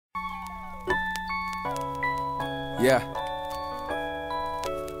Yeah.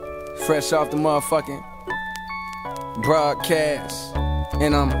 Fresh off the motherfucking broadcast.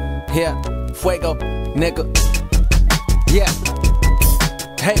 And I'm here. Fuego, nigga. Yeah.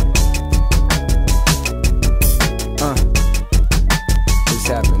 Hey. It's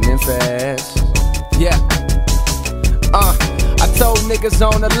happening fast. Yeah. I told niggas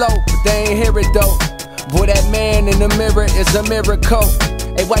on the low, but they ain't hear it though. Boy, that man in the mirror is a miracle.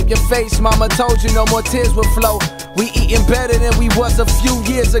 Hey, wipe your face, mama told you no more tears would flow. We eating better than we was a few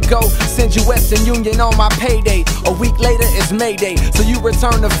years ago. Send you Western Union on my payday. A week later it's Mayday, so you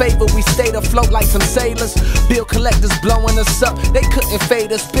return the favor. We stayed afloat like some sailors. Bill collectors blowing us up, they couldn't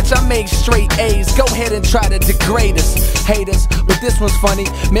fade us. Bitch, I made straight A's. Go ahead and try to degrade us, haters. But this one's funny,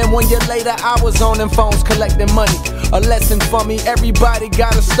 man. 1 year later I was on them phones collecting money. A lesson for me, everybody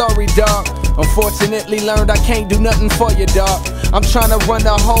got a story, dog. Unfortunately learned I can't do nothing for you, dog. I'm trying to run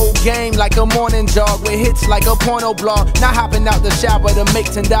the whole game like a morning jog, with hits like a porno blog. Not hopping out the shower to make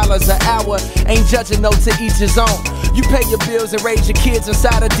 $10 an hour. Ain't judging, no, to each his own. You pay your bills and raise your kids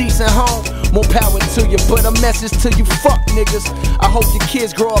inside a decent home. More power to you, but a message to you fuck niggas. I hope your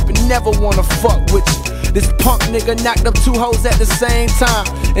kids grow up and never wanna fuck with you. This punk nigga knocked up 2 hoes at the same time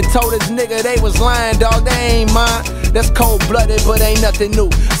and told his nigga they was lying, dog, they ain't mine. That's cold-blooded, but ain't nothing new.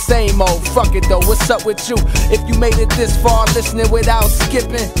 Same old, fuck it though, what's up with you? If you made it this far listening without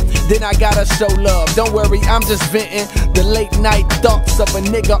skipping, then I gotta show love. Don't worry, I'm just venting the late night thoughts of a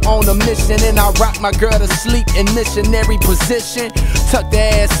nigga on a mission. And I rock my girl to sleep in missionary position. Tucked the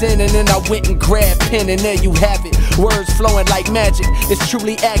ass in and then I went and grabbed pen, and there you have it. Words flowing like magic, it's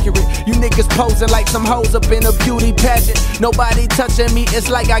truly accurate. You niggas posing like some hoes up in a beauty pageant. Nobody touching me, it's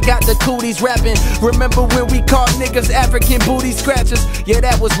like I got the cooties rapping. Remember when we called niggas African booty scratchers? Yeah,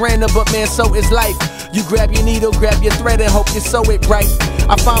 that was random, but man, so is life. You grab your needle, grab your thread, and hope you sew it right.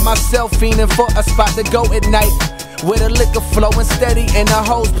 I find myself fiending for a spot to go at night, where the liquor flowing steady and the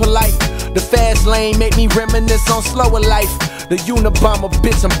hoes polite. The fast lane make me reminisce on slower life. The Unabomber,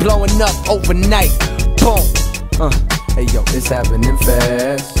 bitch, I'm blowing up overnight. Boom. Hey yo, it's happening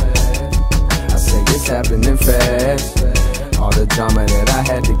fast. I say it's happening fast. All the drama that I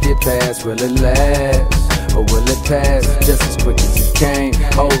had to get past, will it last? Or will it pass just as quick as it came?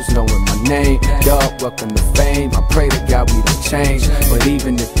 Hoes knowing my name, dog, welcome to fame. I pray to God we don't change, but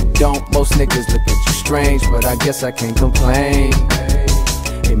even if you don't, most niggas look at you strange. But I guess I can't complain.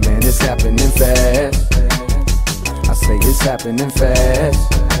 Hey man, it's happening fast. I say it's happening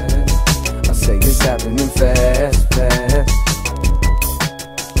fast. I say it's happening fast, fast.